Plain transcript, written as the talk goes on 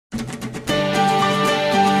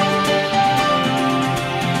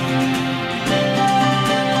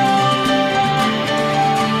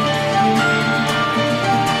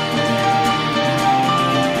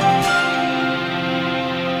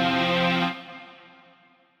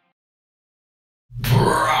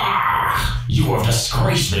You have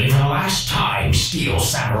disgraced me for the last time, Steel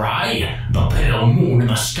Samurai. The pale moon in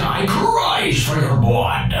the sky cries for your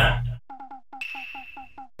blood.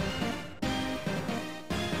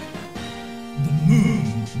 The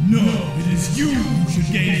moon? No, it is you who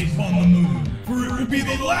should gaze upon the moon, for it will be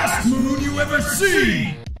the last moon you ever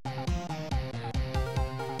see!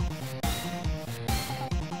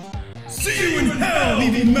 See you in hell,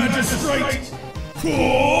 evil magistrate!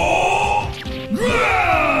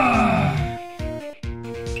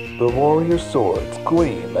 The warrior swords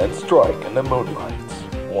gleam and strike in the moonlight.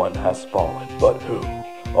 One has fallen, but who?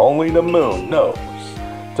 Only the moon knows.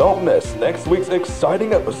 Don't miss next week's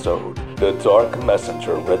exciting episode, The Dark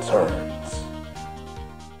Messenger Returns.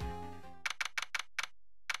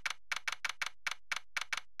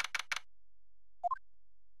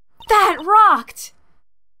 That rocked!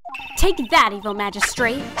 Take that, evil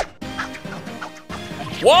magistrate.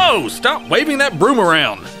 Whoa! Stop waving that broom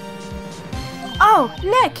around! Oh,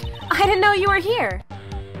 Nick! I didn't know you were here.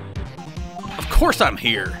 Of course I'm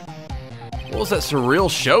here. What was that surreal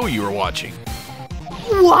show you were watching?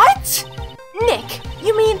 What? Nick,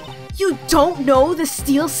 you mean you don't know the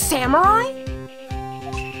Steel Samurai?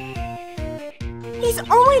 He's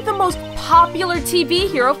only the most popular TV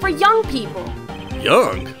hero for young people.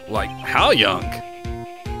 Young? Like, how young?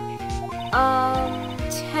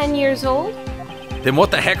 10 years old? Then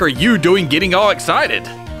what the heck are you doing getting all excited?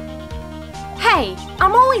 Hey,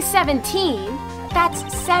 I'm only 17. That's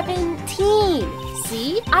 17.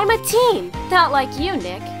 See? I'm a teen. Not like you,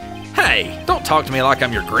 Nick. Hey, don't talk to me like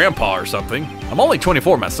I'm your grandpa or something. I'm only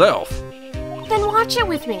 24 myself. Then watch it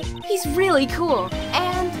with me. He's really cool.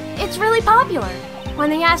 And it's really popular.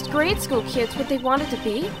 When they asked grade school kids what they wanted to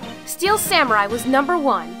be, Steel Samurai was number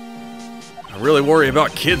 1. I really worry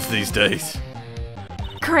about kids these days.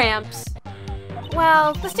 Cramps.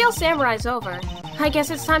 Well, the Steel Samurai's over. I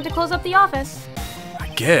guess it's time to close up the office. I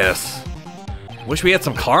guess. Wish we had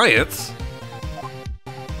some clients.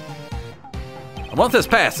 A month has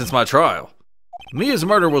passed since my trial. Mia's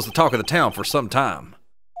murder was the talk of the town for some time,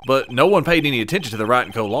 but no one paid any attention to the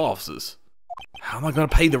Wright & Co. law offices. How am I going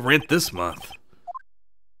to pay the rent this month?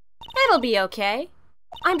 It'll be okay.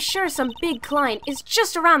 I'm sure some big client is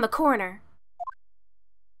just around the corner.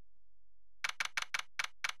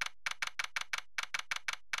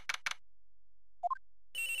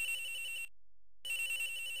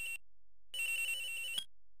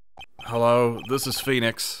 Hello, this is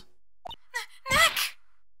Phoenix. Nick!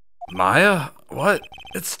 Maya? What?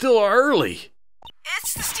 It's still early.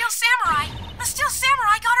 It's the Steel Samurai! The Steel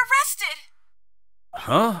Samurai got arrested!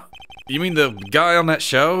 Huh? You mean the guy on that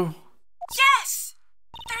show? Yes!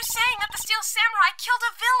 They're saying that the Steel Samurai killed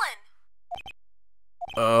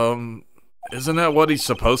a villain! Isn't that what he's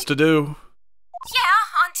supposed to do? Yeah,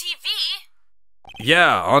 on TV.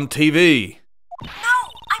 Yeah, on TV.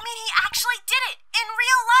 No, I mean he actually did it, in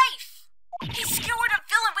real life! He skewered a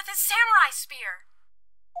villain with his samurai spear.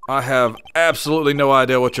 I have absolutely no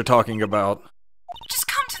idea what you're talking about. Just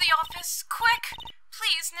come to the office, quick.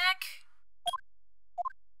 Please, Nick.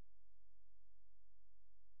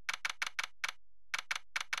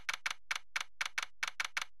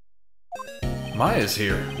 Maya's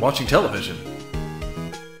here, watching television.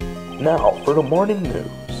 Now for the morning news.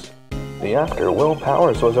 The actor Will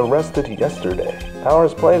Powers was arrested yesterday.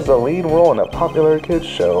 Powers plays the lead role in a popular kids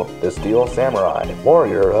show, The Steel Samurai,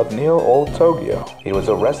 warrior of Neo Old Tokyo. He was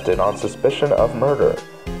arrested on suspicion of murder.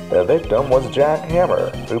 The victim was Jack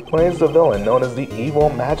Hammer, who plays the villain known as the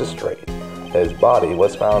Evil Magistrate. His body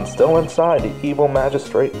was found still inside the Evil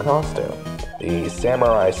Magistrate costume. The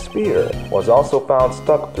samurai spear was also found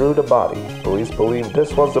stuck through the body. Police believe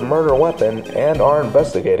this was the murder weapon and are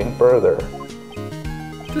investigating further.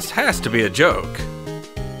 This has to be a joke.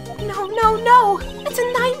 No! It's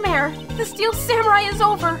a nightmare! The Steel Samurai is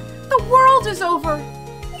over! The world is over!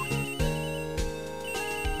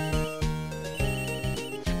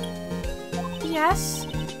 Yes?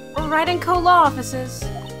 Wright & Co. law offices.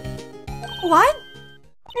 What?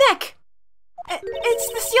 Nick! It's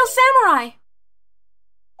the Steel Samurai!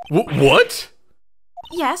 What?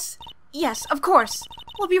 Yes, of course.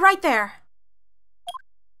 We'll be right there.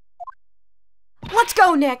 Let's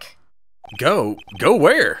go, Nick! Go? Go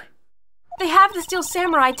where? They have the Steel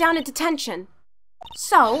Samurai down in detention.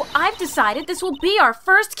 So, I've decided this will be our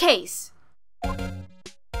first case.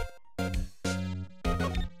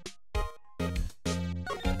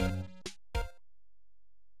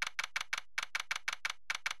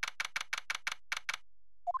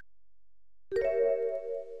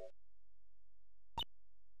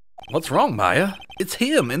 What's wrong, Maya? It's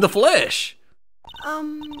him in the flesh.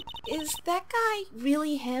 Is that guy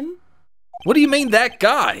really him? What do you mean, that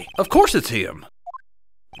guy? Of course it's him.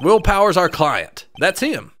 Willpower's our client. That's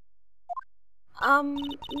him.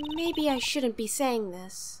 Maybe I shouldn't be saying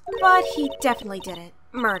this, but he definitely did it.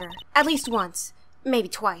 Murder. At least once. Maybe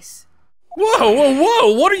twice.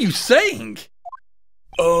 Whoa! What are you saying?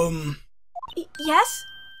 Yes?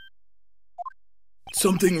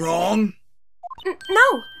 Something wrong?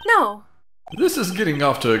 No. This is getting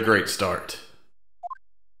off to a great start.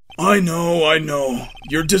 I know.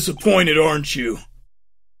 You're disappointed, aren't you?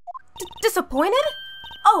 Disappointed?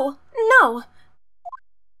 Oh, no.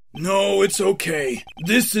 No, it's okay.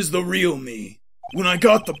 This is the real me. When I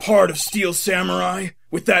got the part of Steel Samurai,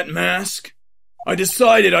 with that mask, I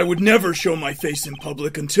decided I would never show my face in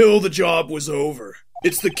public until the job was over.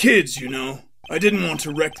 It's the kids, you know. I didn't want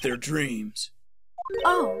to wreck their dreams.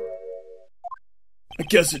 Oh. I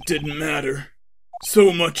guess it didn't matter.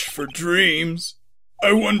 So much for dreams.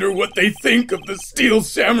 I wonder what they think of the Steel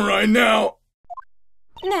Samurai now.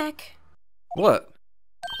 Nick. What?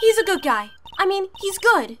 He's a good guy. I mean, he's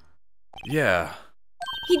good. Yeah.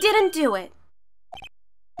 He didn't do it.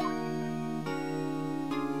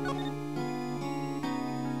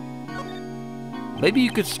 Maybe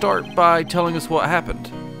you could start by telling us what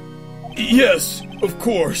happened. Yes, of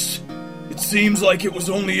course. It seems like it was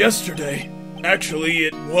only yesterday. Actually,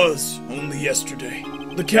 it was only yesterday.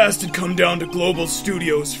 The cast had come down to Global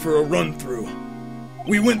Studios for a run-through.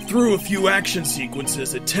 We went through a few action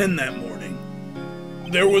sequences at 10 that morning.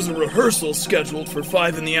 There was a rehearsal scheduled for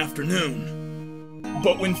 5 in the afternoon.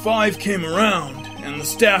 But when 5 came around, and the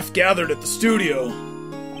staff gathered at the studio,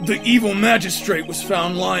 the evil magistrate was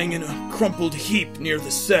found lying in a crumpled heap near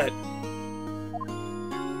the set.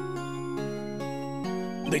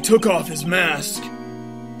 They took off his mask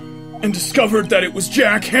and discovered that it was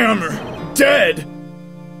Jack Hammer, dead!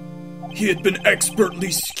 He had been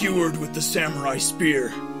expertly skewered with the samurai spear.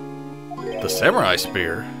 The samurai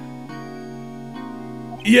spear?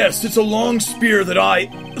 Yes, it's a long spear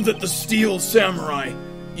that the Steel Samurai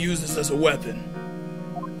uses as a weapon.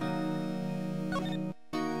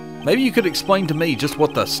 Maybe you could explain to me just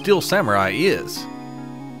what the Steel Samurai is.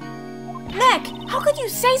 Nick, how could you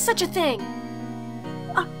say such a thing?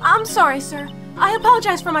 I'm sorry, sir. I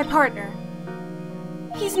apologize for my partner.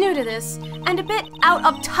 He's new to this, and a bit out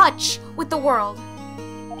of touch with the world.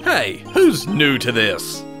 Hey, who's new to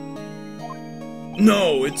this?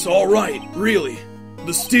 No, it's alright, really.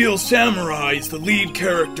 The Steel Samurai is the lead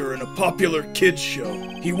character in a popular kids show.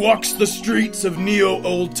 He walks the streets of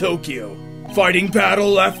Neo-Old Tokyo, fighting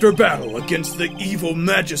battle after battle against the evil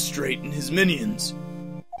magistrate and his minions.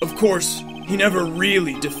 Of course, he never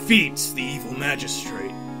really defeats the evil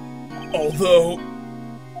magistrate. Although,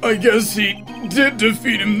 I guess he did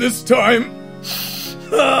defeat him this time.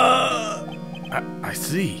 I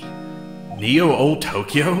see. Neo-Old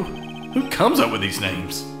Tokyo? Who comes up with these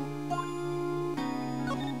names?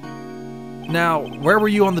 Now, where were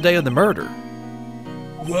you on the day of the murder?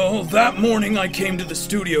 Well, that morning I came to the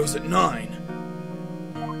studios at 9.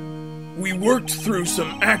 We worked through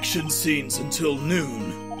some action scenes until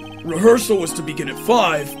noon. Rehearsal was to begin at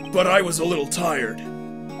 5, but I was a little tired.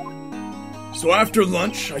 So after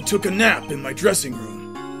lunch, I took a nap in my dressing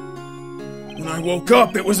room. When I woke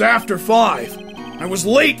up, it was after 5. I was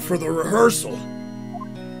late for the rehearsal.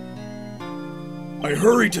 I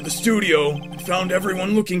hurried to the studio and found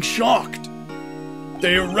everyone looking shocked.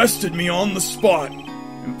 They arrested me on the spot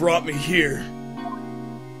and brought me here.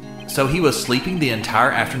 So he was sleeping the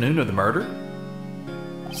entire afternoon of the murder?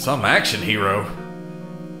 Some action hero.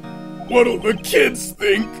 What'll the kids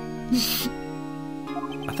think?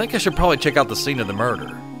 I think I should probably check out the scene of the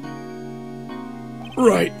murder.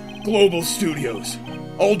 Right, Global Studios.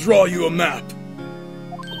 I'll draw you a map.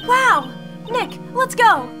 Wow! Nick, let's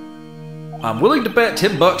go! I'm willing to bet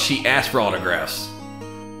 $10 she asked for autographs.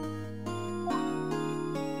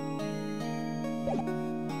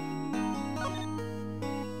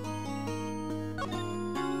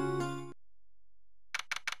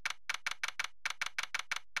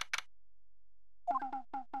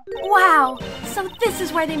 Wow! So this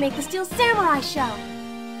is where they make the Steel Samurai show!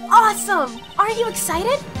 Awesome! Aren't you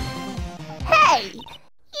excited? Hey!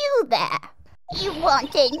 You there! You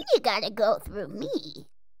want in, you gotta go through me.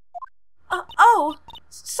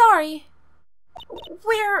 Sorry.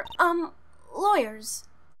 We're, lawyers.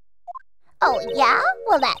 Oh yeah?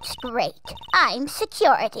 Well, that's great. I'm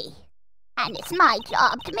security. And it's my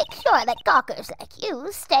job to make sure that gawkers like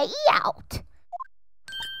you stay out.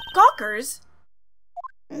 Gawkers?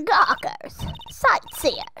 Gawkers,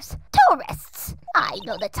 sightseers, tourists. I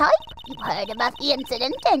know the type. You heard about the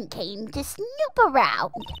incident and came to snoop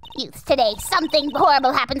around. Youth today, something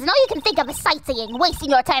horrible happens and all you can think of is sightseeing, wasting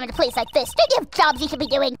your time in a place like this. Don't you have jobs you should be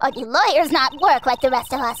doing? Or do lawyers not work like the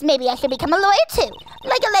rest of us? Maybe I should become a lawyer too.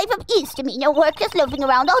 Like a life of ease to me, no work, just loafing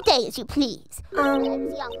around all day as you please.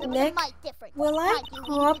 Nick, will I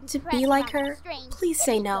grow up to be like her? Please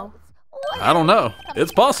say no. I don't know.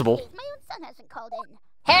 It's possible. My own son hasn't called in.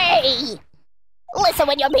 Hey! Listen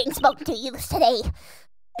when you're being spoken to, youths today.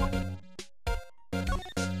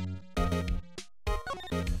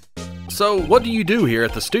 So, what do you do here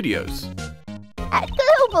at the studios? At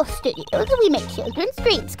Global Studios, we make children's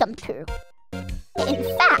dreams come true.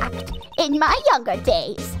 In fact, in my younger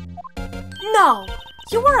days... No!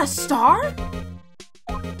 You were a star?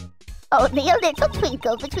 Only a little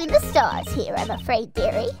twinkle between the stars here, I'm afraid,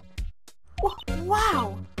 dearie.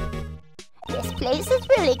 Wow! This place has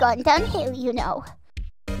really gone downhill, you know.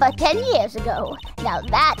 But 10 years ago, now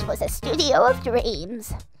that was a studio of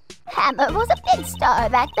dreams. Hammer was a big star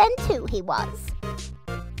back then too, he was.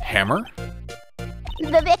 Hammer?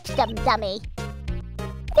 The victim dummy.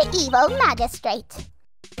 The evil magistrate.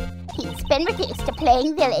 He's been reduced to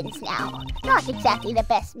playing villains now. Not exactly the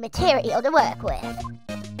best material to work with.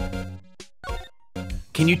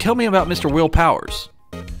 Can you tell me about Mr. Will Powers?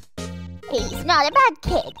 He's not a bad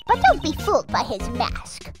kid, but don't be fooled by his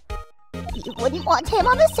mask. You wouldn't want him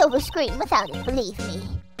on the silver screen without it, believe me.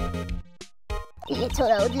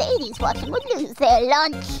 Little old ladies watching would lose their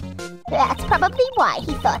lunch. That's probably why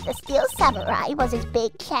he thought the Steel Samurai was his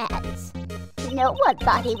big chance. No one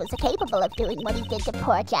thought he was capable of doing what he did to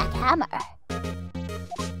poor Jack Hammer.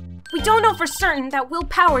 We don't know for certain that Will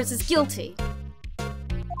Powers is guilty.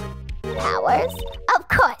 Powers? Of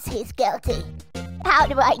course he's guilty. How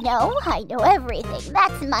do I know? I know everything.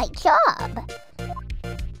 That's my job.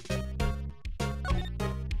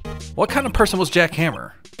 What kind of person was Jack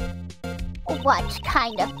Hammer? What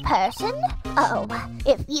kind of person? Oh,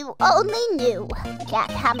 if you only knew.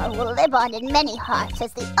 Jack Hammer will live on in many hearts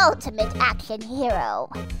as the ultimate action hero.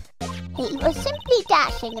 He was simply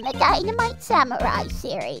dashing in the Dynamite Samurai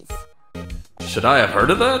series. Should I have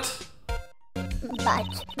heard of that?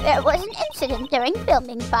 But there was an incident during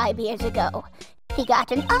filming 5 years ago. He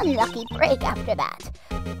got an unlucky break after that.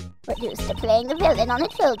 Reduced to playing a villain on a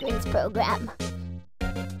children's program.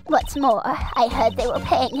 What's more, I heard they were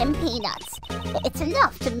paying him peanuts. It's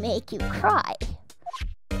enough to make you cry.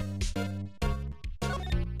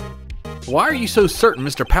 Why are you so certain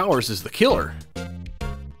Mr. Powers is the killer?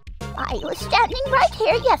 I was standing right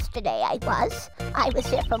here yesterday, I was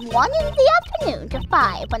here from 1 in the afternoon to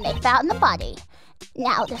 5 when they found the body.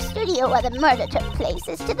 Now the studio where the murder took place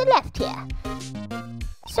is to the left here.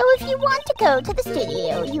 So if you want to go to the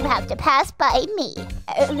studio, you have to pass by me.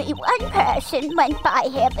 Only one person went by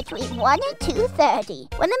here between 1 and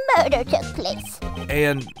 2:30 when the murder took place.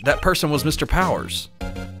 And that person was Mr. Powers?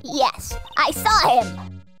 Yes, I saw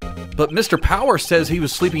him. But Mr. Powers says he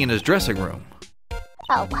was sleeping in his dressing room.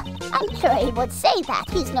 Oh, I'm sure he would say that.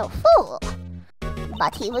 He's no fool.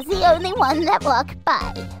 But he was the only one that walked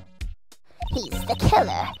by. He's the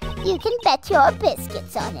killer. You can bet your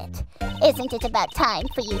biscuits on it. Isn't it about time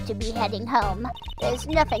for you to be heading home? There's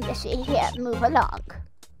nothing to see here. Move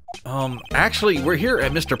along. Actually, we're here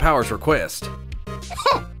at Mr. Powers' request.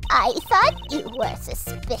 I thought you were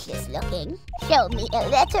suspicious looking. Show me a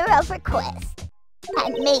letter of request.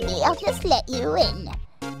 And maybe I'll just let you in.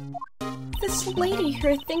 This lady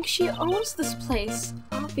here thinks she owns this place,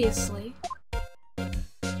 obviously.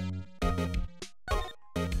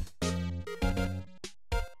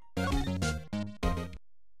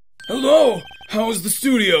 Hello! How's the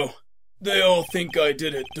studio? They all think I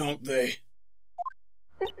did it, don't they?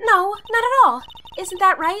 No, not at all. Isn't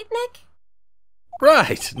that right, Nick?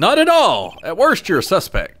 Right, not at all. At worst, you're a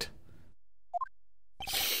suspect.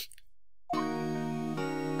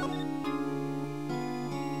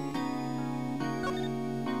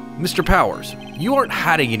 Mr. Powers, you aren't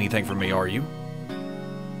hiding anything from me, are you?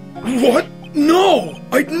 What? No!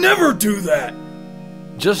 I'd never do that!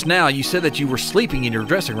 Just now, you said that you were sleeping in your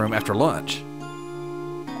dressing room after lunch.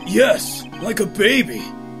 Yes, like a baby.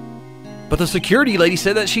 But the security lady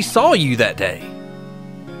said that she saw you that day.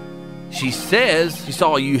 She says she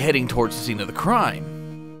saw you heading towards the scene of the crime.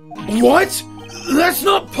 What? That's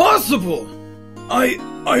not possible! I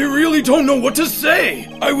really don't know what to say!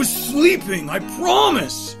 I was sleeping, I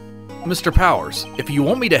promise! Mr. Powers, if you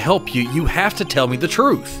want me to help you, you have to tell me the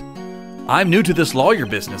truth. I'm new to this lawyer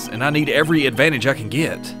business, and I need every advantage I can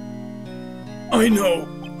get. I know.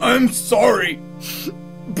 I'm sorry.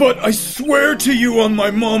 But I swear to you on my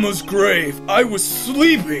mama's grave, I was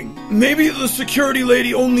sleeping. Maybe the security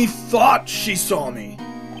lady only thought she saw me.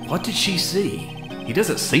 What did she see? He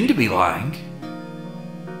doesn't seem to be lying.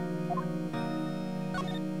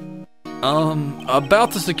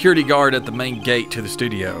 About the security guard at the main gate to the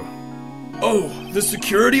studio. Oh, the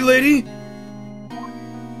security lady?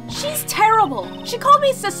 She's terrible. She called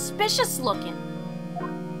me suspicious looking.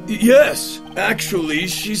 Yes, actually,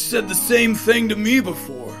 she said the same thing to me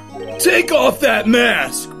before. Take off that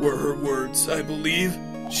mask, were her words, I believe.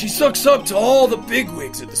 She sucks up to all the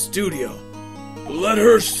bigwigs at the studio. Let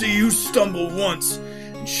her see you stumble once,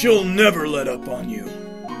 and she'll never let up on you.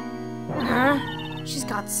 She's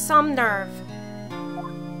got some nerve.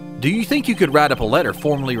 Do you think you could write up a letter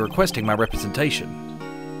formally requesting my representation?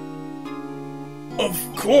 Of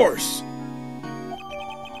course.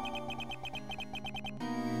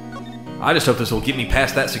 I just hope this will get me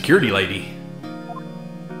past that security lady.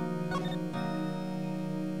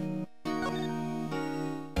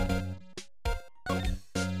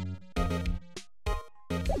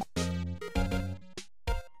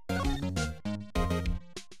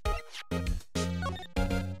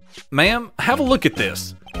 Ma'am, have a look at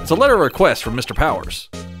this. It's a letter of request from Mr. Powers.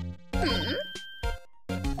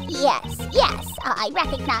 Yes, I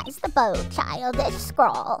recognize the bold, childish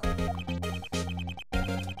scrawl.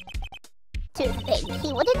 To think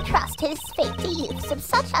he would entrust his fate to youths of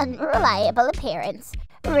such unreliable appearance.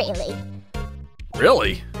 Really.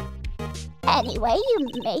 Really? Anyway, you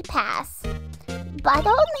may pass. But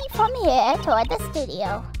only from here toward the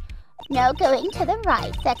studio. No going to the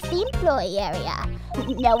right, that's the employee area.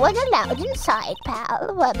 No one allowed inside,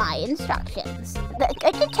 pal, were my instructions. The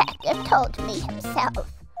good detective told me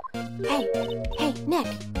himself. Hey, Nick.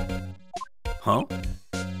 Huh?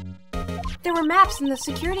 There were maps in the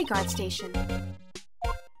security guard station.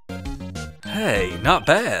 Hey, not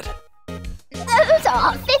bad. Those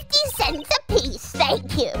are 50 cents apiece,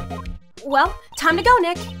 thank you. Well, time to go,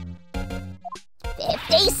 Nick.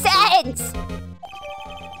 50 cents!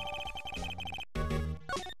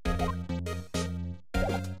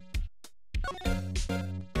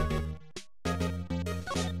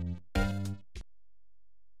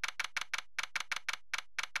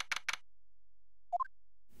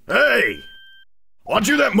 Hey! Aren't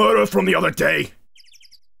you that murderer from the other day?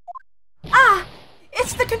 Ah!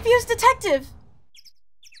 It's the confused detective!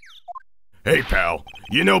 Hey, pal.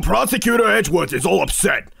 You know Prosecutor Edgeworth is all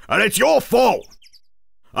upset, and it's your fault!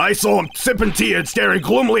 I saw him sipping tea and staring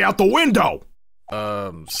gloomily out the window!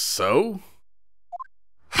 So?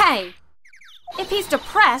 Hey! If he's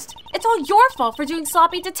depressed, it's all your fault for doing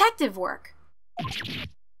sloppy detective work.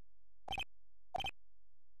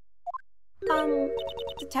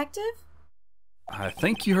 Detective? I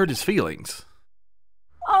think you hurt his feelings.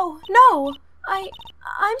 Oh, no!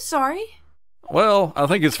 I'm sorry. Well, I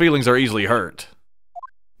think his feelings are easily hurt.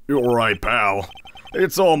 You're right, pal.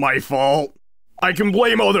 It's all my fault. I can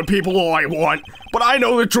blame other people all I want, but I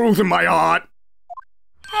know the truth in my heart.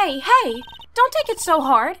 Hey, don't take it so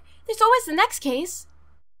hard. There's always the next case.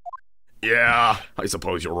 Yeah, I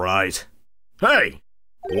suppose you're right. Hey,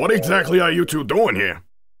 what exactly are you two doing here?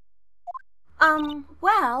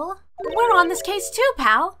 Well, we're on this case too,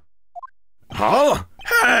 pal. Huh?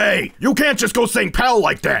 Hey, you can't just go saying pal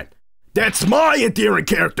like that. That's my endearing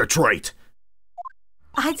character trait.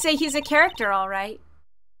 I'd say he's a character, all right.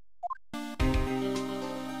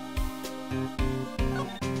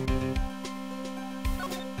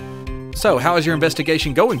 So, how is your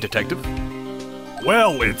investigation going, Detective?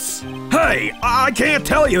 Well, Hey, I can't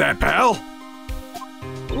tell you that, pal.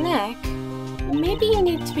 Nick, maybe you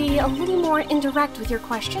need to be a little more indirect with your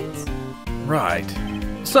questions? Right.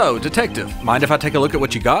 So, Detective, mind if I take a look at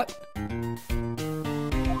what you got?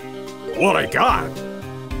 What I got?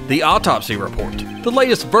 The autopsy report. The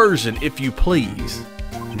latest version, if you please.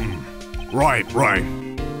 Right.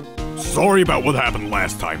 Sorry about what happened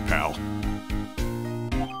last time, pal.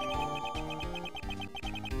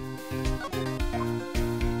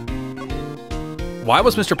 Why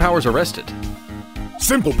was Mr. Powers arrested?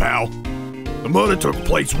 Simple, pal. The murder took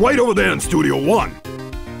place right over there in Studio 1.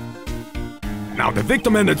 Now, the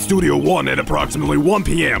victim entered Studio 1 at approximately 1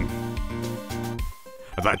 p.m.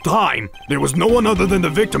 At that time, there was no one other than the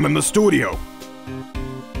victim in the studio.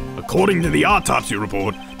 According to the autopsy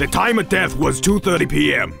report, the time of death was 2:30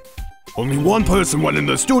 p.m. Only one person went in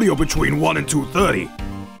the studio between 1 and 2:30.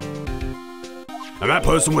 And that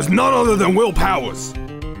person was none other than Will Powers.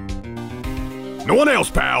 No one else,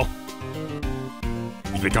 pal.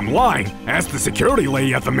 If you think I'm lying, ask the security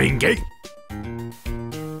lady at the main gate.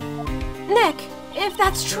 Nick, if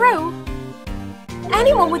that's true...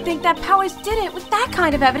 Anyone would think that Powers did it with that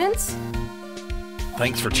kind of evidence.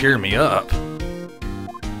 Thanks for cheering me up.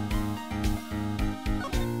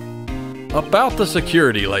 About the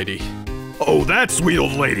security lady. Oh, that sweet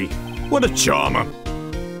old lady. What a charmer.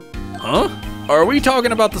 Huh? Are we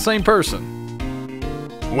talking about the same person?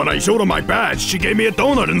 When I showed her my badge, she gave me a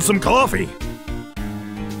donut and some coffee.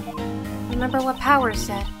 Remember what Powers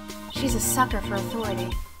said. She's a sucker for authority.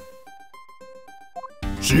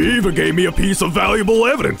 She even gave me a piece of valuable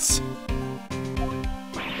evidence.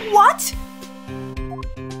 What?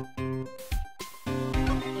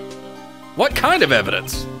 What kind of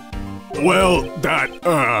evidence? Well, that,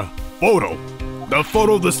 photo. The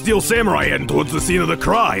photo of the Steel Samurai heading towards the scene of the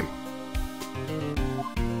crime.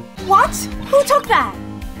 What? Who took that?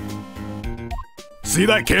 See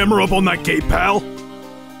that camera up on that gate, pal?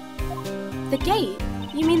 The gate?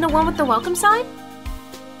 You mean the one with the welcome sign?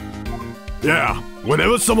 Yeah.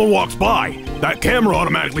 Whenever someone walks by, that camera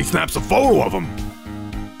automatically snaps a photo of them.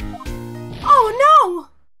 Oh no!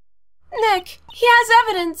 Nick, he has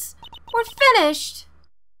evidence. We're finished.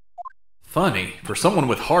 Funny, for someone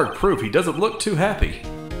with hard proof, he doesn't look too happy.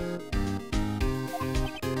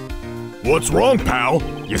 What's wrong, pal?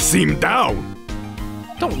 You seem down.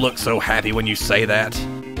 Don't look so happy when you say that.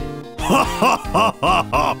 Ha ha ha ha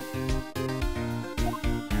ha!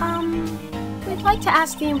 We'd like to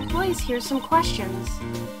ask the employees here some questions.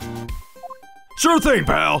 Sure thing,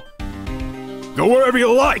 pal. Go wherever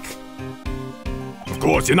you like. Of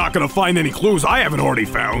course, you're not gonna find any clues I haven't already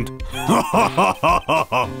found. Ha ha ha ha ha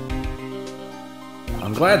ha!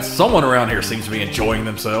 I'm glad someone around here seems to be enjoying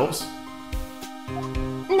themselves.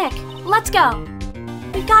 Nick, let's go.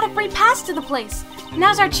 We've got a free pass to the place.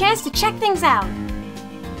 Now's our chance to check things out.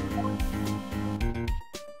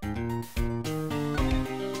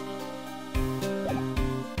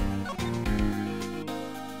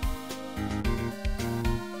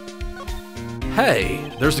 Hey,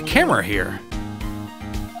 there's a camera here.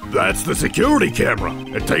 That's the security camera.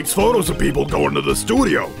 It takes photos of people going to the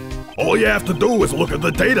studio. All you have to do is look at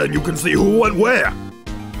the data and you can see who went where.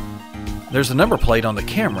 There's a number plate on the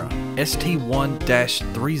camera,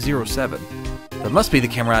 ST1-307. That must be the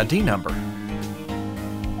camera ID number.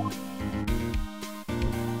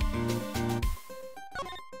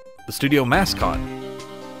 The studio mascot.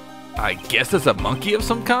 I guess it's a monkey of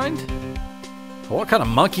some kind? What kind of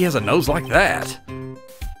monkey has a nose like that?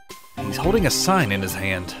 He's holding a sign in his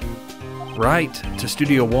hand. Right to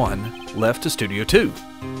Studio 1, left to Studio 2.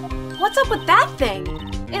 What's up with that thing?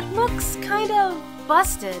 It looks kind of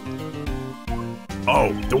busted.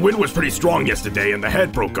 Oh, the wind was pretty strong yesterday and the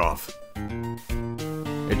head broke off.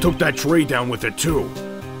 It took that tree down with it too.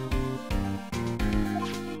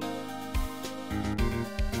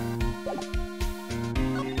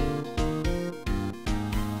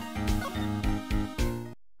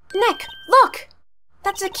 Nick, look!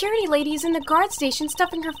 That security lady is in the guard station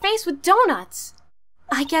stuffing her face with donuts.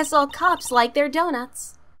 I guess all cops like their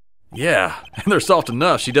donuts. Yeah, and they're soft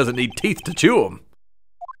enough she doesn't need teeth to chew them.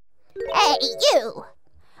 Hey, you!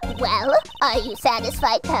 Well, are you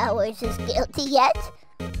satisfied Powers is guilty yet?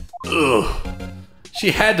 Ugh.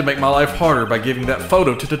 She had to make my life harder by giving that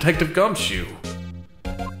photo to Detective Gumshoe.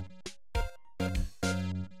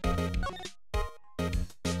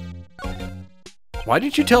 Why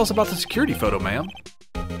didn't you tell us about the security photo, ma'am?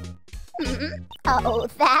 Oh,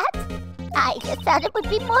 that? I just thought it would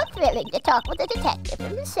be more thrilling to talk with the detective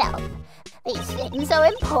himself. These things are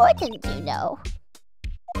important, you know.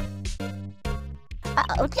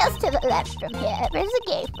 Oh, just to the left from here is a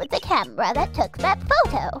gate with the camera that took that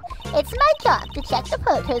photo. It's my job to check the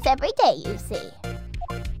photos every day, you see.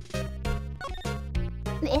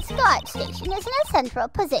 This guard station is in a central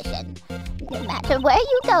position. No matter where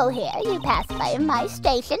you go here, you pass by my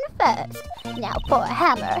station first. Now, poor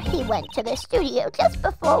Hammer, he went to the studio just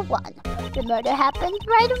before 1. The murder happened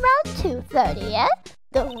right around 2:30, eh?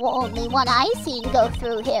 The only one I seen go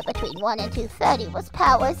through here between 1 and 2:30 was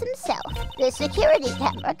Powers himself. The security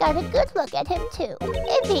camera got a good look at him, too.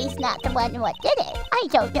 If he's not the one what did it, I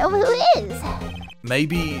don't know who is.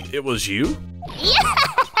 Maybe it was you?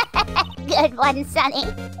 Good one, Sonny.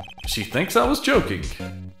 She thinks I was joking.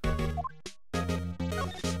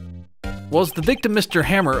 Was the victim Mr.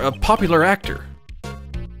 Hammer a popular actor?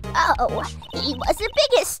 Oh, he was the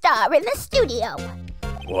biggest star in the studio.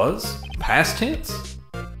 Was? Past tense?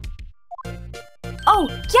 Oh,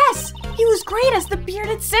 yes! He was great as the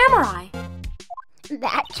bearded samurai.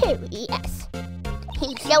 That too, yes.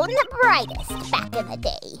 He shone the brightest back in the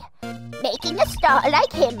day. Making a star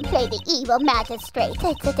like him play the evil magistrate,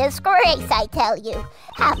 it's a disgrace, I tell you.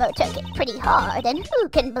 Hammer took it pretty hard, and who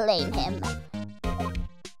can blame him?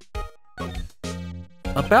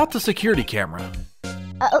 About the security camera.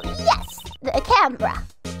 Oh, yes, the camera.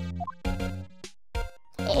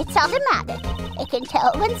 It's automatic. It can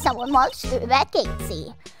tell when someone walks through that gate,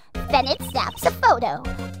 see? Then it snaps a photo.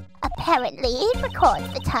 Apparently, it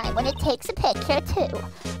records the time when it takes a picture, too.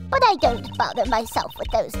 But I don't bother myself with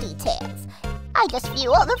those details. I just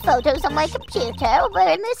view all the photos on my computer over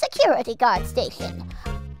in the security guard station.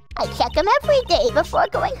 I check them every day before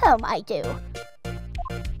going home, I do.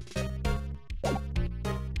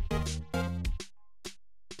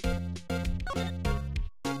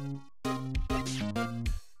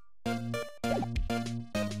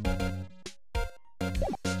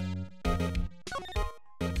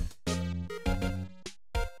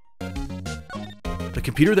 The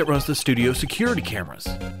computer that runs the studio security cameras.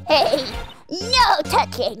 Hey, no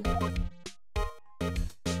touching!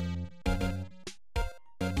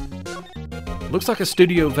 Looks like a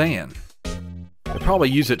studio van. They probably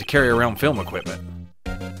use it to carry around film equipment.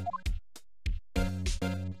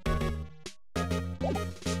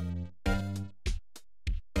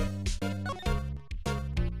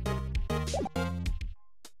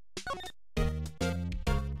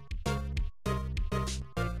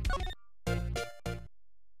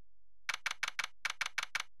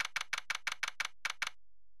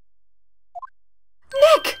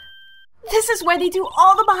 Nick! This is where they do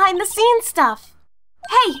all the behind-the-scenes stuff.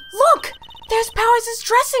 Hey, look! There's Powers'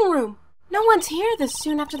 dressing room. No one's here this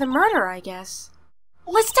soon after the murder, I guess.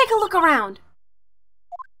 Let's take a look around.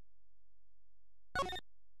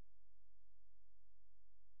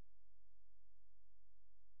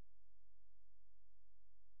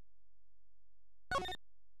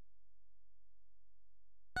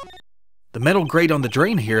 The metal grate on the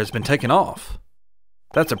drain here has been taken off.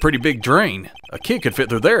 That's a pretty big drain. A kid could fit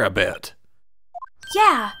through there, I bet.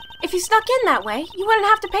 Yeah, if you snuck in that way, you wouldn't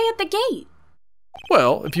have to pay at the gate.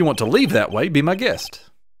 Well, if you want to leave that way, be my guest.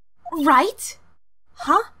 Right?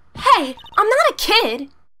 Huh? Hey, I'm not a kid!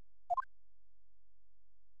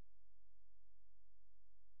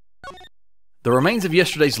 The remains of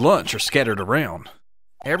yesterday's lunch are scattered around.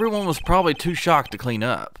 Everyone was probably too shocked to clean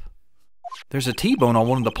up. There's a T-bone on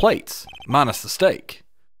one of the plates, minus the steak.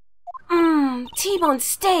 T-bone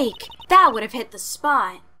steak. That would have hit the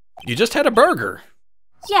spot. You just had a burger.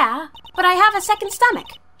 Yeah, but I have a second stomach,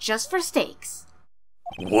 just for steaks.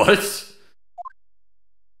 What?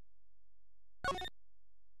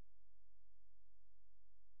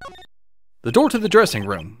 The door to the dressing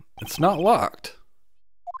room. It's not locked.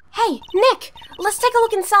 Hey, Nick, let's take a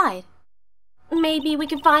look inside. Maybe we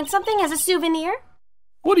can find something as a souvenir?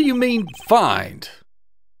 What do you mean, find?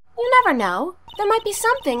 You never know. There might be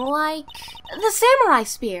something like the samurai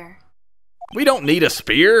spear. We don't need a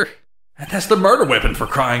spear. And that's the murder weapon, for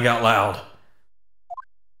crying out loud.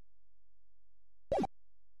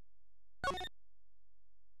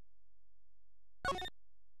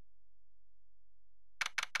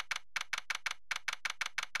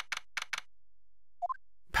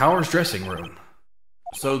 Powers' dressing room.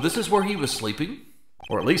 So this is where he was sleeping?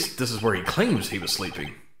 Or at least this is where he claims he was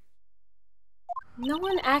sleeping. No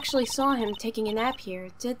one actually saw him taking a nap here,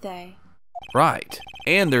 did they? Right.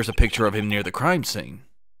 And there's a picture of him near the crime scene.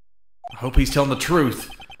 I hope he's telling the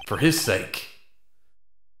truth, for his sake.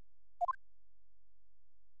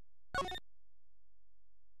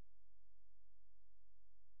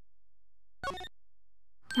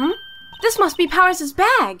 This must be Powers'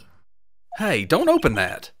 bag. Hey, don't open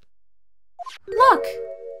that. Look.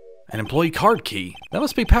 An employee card key. That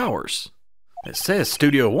must be Powers. It says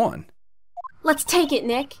Studio One. Let's take it,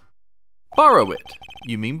 Nick. Borrow it.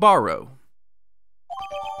 You mean borrow.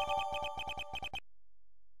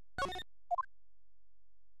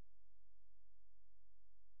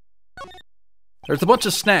 There's a bunch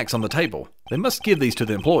of snacks on the table. They must give these to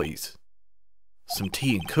the employees. Some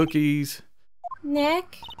tea and cookies.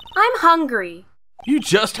 Nick, I'm hungry. You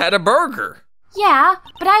just had a burger. Yeah,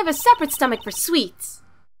 but I have a separate stomach for sweets.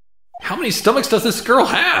 How many stomachs does this girl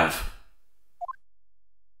have?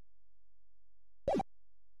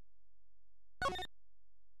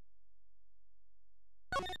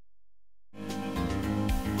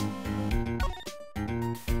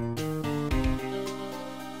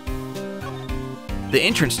 The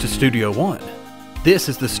entrance to Studio One. This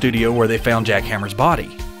is the studio where they found Jack Hammer's body.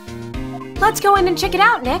 Let's go in and check it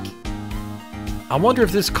out, Nick. I wonder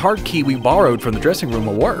if this card key we borrowed from the dressing room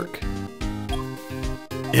will work.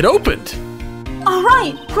 It opened! All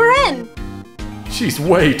right, we're in. She's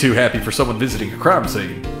way too happy for someone visiting a crime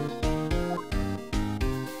scene.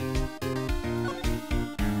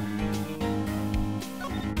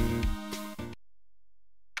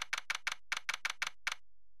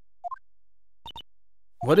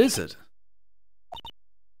 What is it?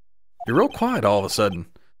 You're real quiet all of a sudden.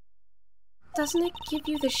 Doesn't it give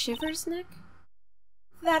you the shivers, Nick?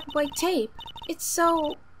 That white tape, it's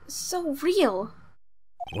so real.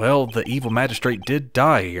 Well, the evil magistrate did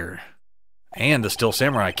die here. And the Steel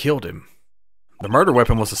Samurai killed him. The murder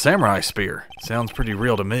weapon was a samurai spear. Sounds pretty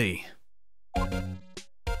real to me.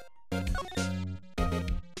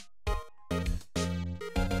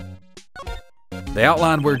 They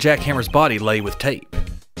outlined where Jack Hammer's body lay with tape.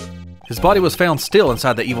 His body was found still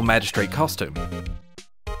inside the evil magistrate costume.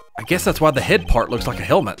 I guess that's why the head part looks like a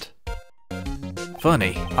helmet.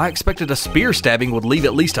 Funny, I expected a spear stabbing would leave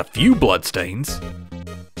at least a few bloodstains.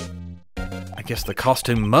 I guess the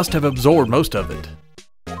costume must have absorbed most of it.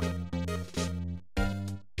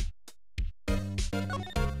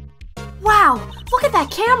 Wow, look at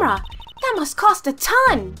that camera! That must cost a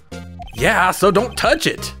ton! Yeah, so don't touch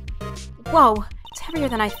it! Whoa, it's heavier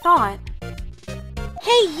than I thought.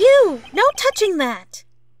 Hey, you! No touching that!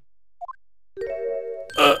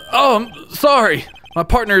 Sorry. My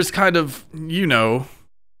partner is kind of, you know.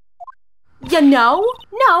 You know?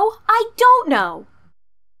 No, I don't know.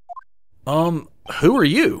 Who are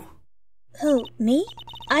you? Who, me?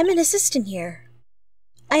 I'm an assistant here.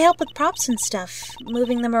 I help with props and stuff,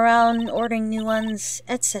 moving them around, ordering new ones,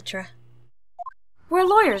 etc. We're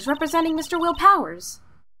lawyers representing Mr. Will Powers.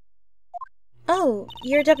 Oh,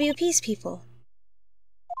 you're WP's people.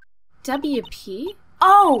 WP?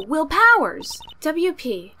 Oh, Will Powers.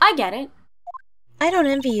 WP. I get it. I don't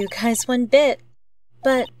envy you guys one bit,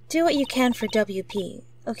 but do what you can for WP,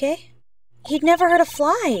 okay? He'd never hurt a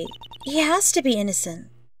fly. He has to be innocent.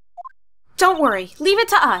 Don't worry. Leave it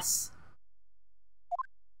to us.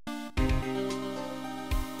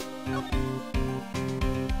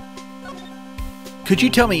 Could you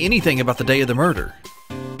tell me anything about the day of the murder?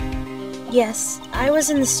 Yes, I was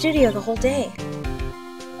in the studio the whole day.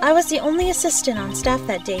 I was the only assistant on staff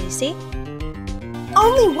that day, you see?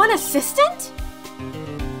 Only one assistant?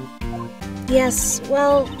 Yes,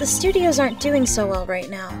 well, the studios aren't doing so well right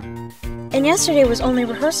now. And yesterday was only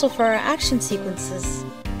rehearsal for our action sequences.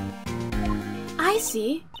 I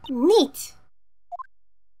see. Neat.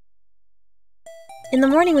 In the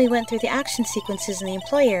morning we went through the action sequences in the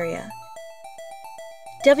employee area.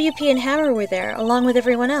 WP and Hammer were there, along with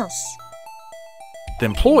everyone else. The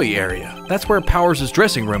employee area? That's where Powers'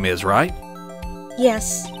 dressing room is, right?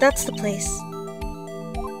 Yes, that's the place.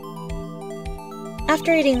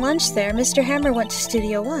 After eating lunch there, Mr. Hammer went to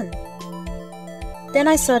Studio 1. Then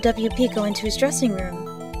I saw WP go into his dressing room.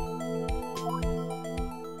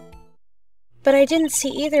 But I didn't see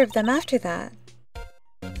either of them after that.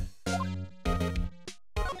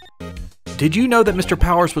 Did you know that Mr.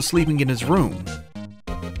 Powers was sleeping in his room?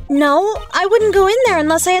 No, I wouldn't go in there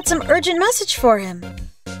unless I had some urgent message for him.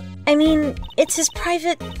 I mean, it's his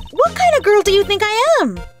private... What kind of girl do you think I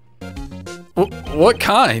am? What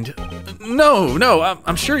kind? No,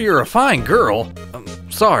 I'm sure you're a fine girl.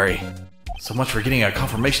 Sorry. So much for getting a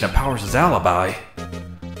confirmation of Powers' alibi.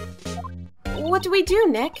 What do we do,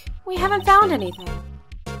 Nick? We haven't found anything.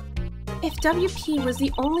 If WP was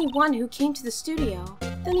the only one who came to the studio,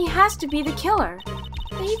 then he has to be the killer.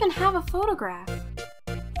 They even have a photograph.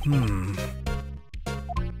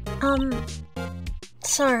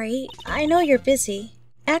 Sorry, I know you're busy.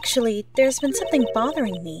 Actually, there's been something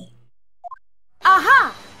bothering me.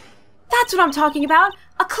 Aha! That's what I'm talking about!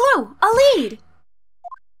 A clue! A lead!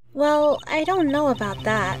 Well, I don't know about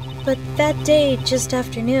that, but that day, just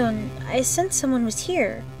afternoon, I sensed someone was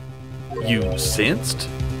here. You sensed?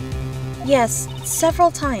 Yes,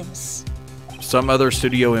 several times. Some other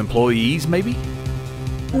studio employees, maybe?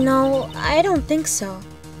 No, I don't think so.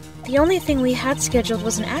 The only thing we had scheduled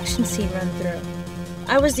was an action scene run-through.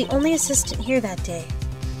 I was the only assistant here that day.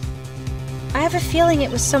 I have a feeling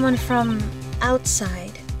it was someone from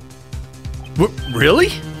outside. Really?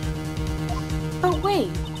 But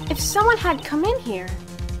wait, if someone had come in here,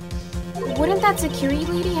 wouldn't that security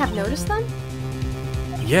lady have noticed them?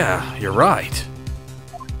 Yeah, you're right.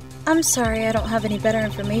 I'm sorry I don't have any better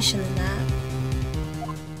information than that.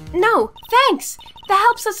 No, thanks! That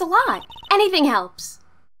helps us a lot. Anything helps.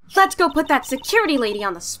 Let's go put that security lady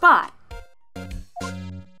on the spot.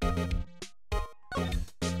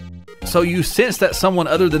 So you sensed that someone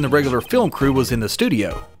other than the regular film crew was in the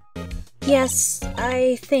studio? Yes,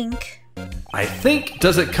 I think. I think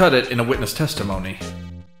doesn't cut it in a witness testimony.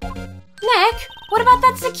 Nick, what about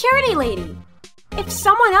that security lady? If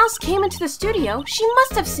someone else came into the studio, she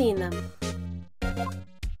must have seen them.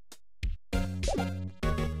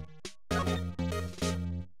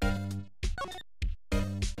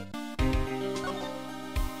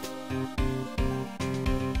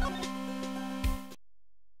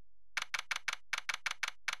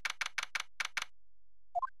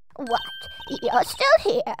 What? You're still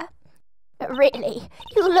here? Really?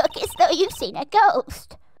 You look as though you've seen a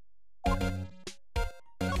ghost.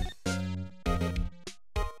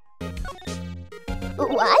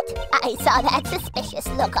 What? I saw that suspicious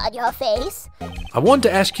look on your face. I wanted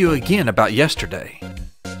to ask you again about yesterday.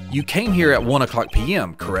 You came here at 1 o'clock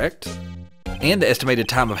p.m., correct? And the estimated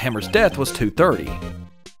time of Hammer's death was 2:30.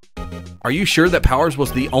 Are you sure that Powers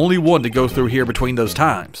was the only one to go through here between those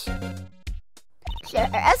times? Sure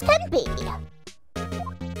as can be.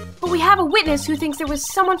 But we have a witness who thinks there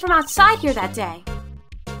was someone from outside here that day.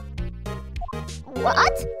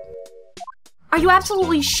 What? Are you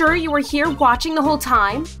absolutely sure you were here watching the whole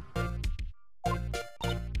time?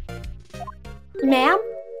 Ma'am?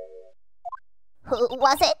 Who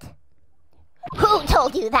was it? Who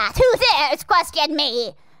told you that? Who dares question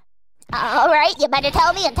me? Alright, you better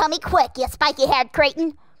tell me and tell me quick, you spiky-haired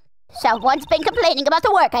cretin. Someone's been complaining about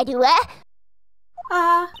the work I do, eh?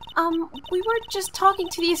 We were just talking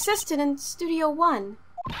to the assistant in Studio 1.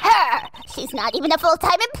 Her! She's not even a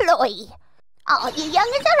full-time employee. All you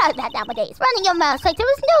youngins are out that nowadays, running your mouths like there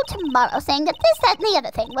was no tomorrow, saying that this, that, and the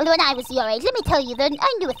other thing. Well, when I was your age, let me tell you that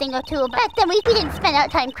I knew a thing or two. Back then, we didn't spend our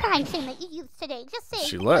time crying, saying that you youths today. Just saying,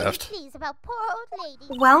 She left. please, about poor old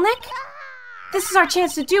lady. Well, Nick, this is our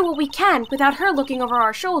chance to do what we can without her looking over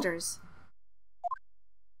our shoulders.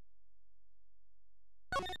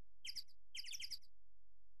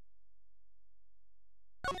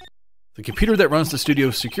 The computer that runs the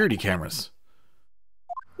studio's security cameras.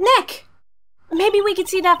 Nick! Maybe we could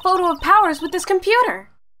see that photo of Powers with this computer.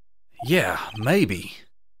 Yeah, maybe.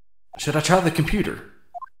 Should I try the computer?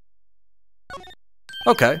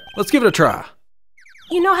 Okay, let's give it a try.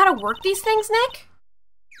 You know how to work these things, Nick?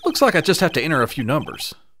 Looks like I just have to enter a few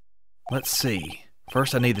numbers. Let's see.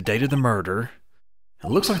 First I need the date of the murder. It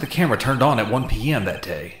looks like the camera turned on at 1 p.m. that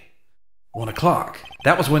day. 1 o'clock.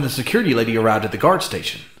 That was when the security lady arrived at the guard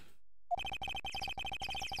station.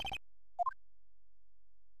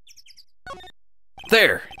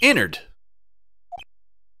 There, entered.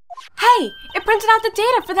 Hey, it printed out the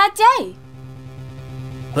data for that day.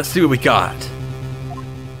 Let's see what we got.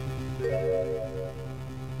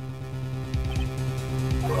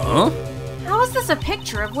 Huh? How is this a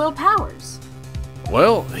picture of Will Powers?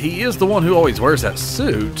 Well, he is the one who always wears that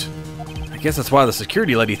suit. I guess that's why the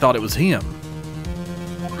security lady thought it was him.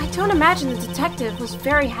 I don't imagine the detective was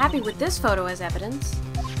very happy with this photo as evidence.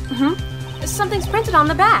 Something's printed on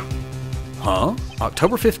the back. Huh?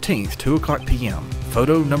 October 15th, 2 o'clock p.m.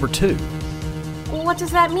 Photo number 2. What does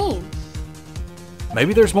that mean?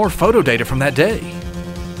 Maybe there's more photo data from that day.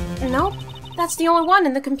 Nope, that's the only one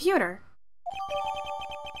in the computer.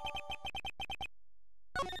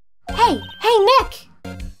 Hey, Nick!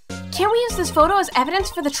 Can't we use this photo as evidence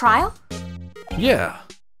for the trial? Yeah.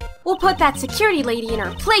 We'll put that security lady in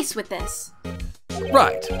her place with this.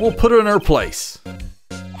 Right, we'll put her in her place.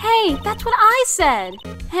 Hey, that's what I said!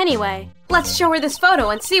 Anyway, let's show her this photo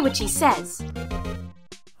and see what she says.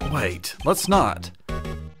 Wait, let's not.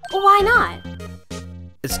 Why not?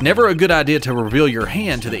 It's never a good idea to reveal your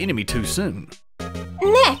hand to the enemy too soon.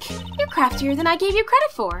 Nick, you're craftier than I gave you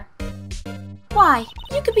credit for. Why,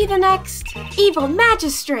 you could be the next evil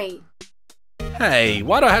magistrate. Hey,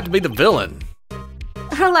 why do I have to be the villain?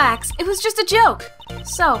 Relax, it was just a joke.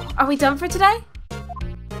 So, are we done for today?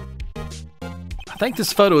 I think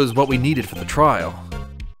this photo is what we needed for the trial.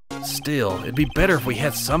 Still, it'd be better if we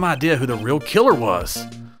had some idea who the real killer was.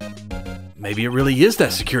 Maybe it really is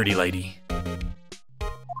that security lady.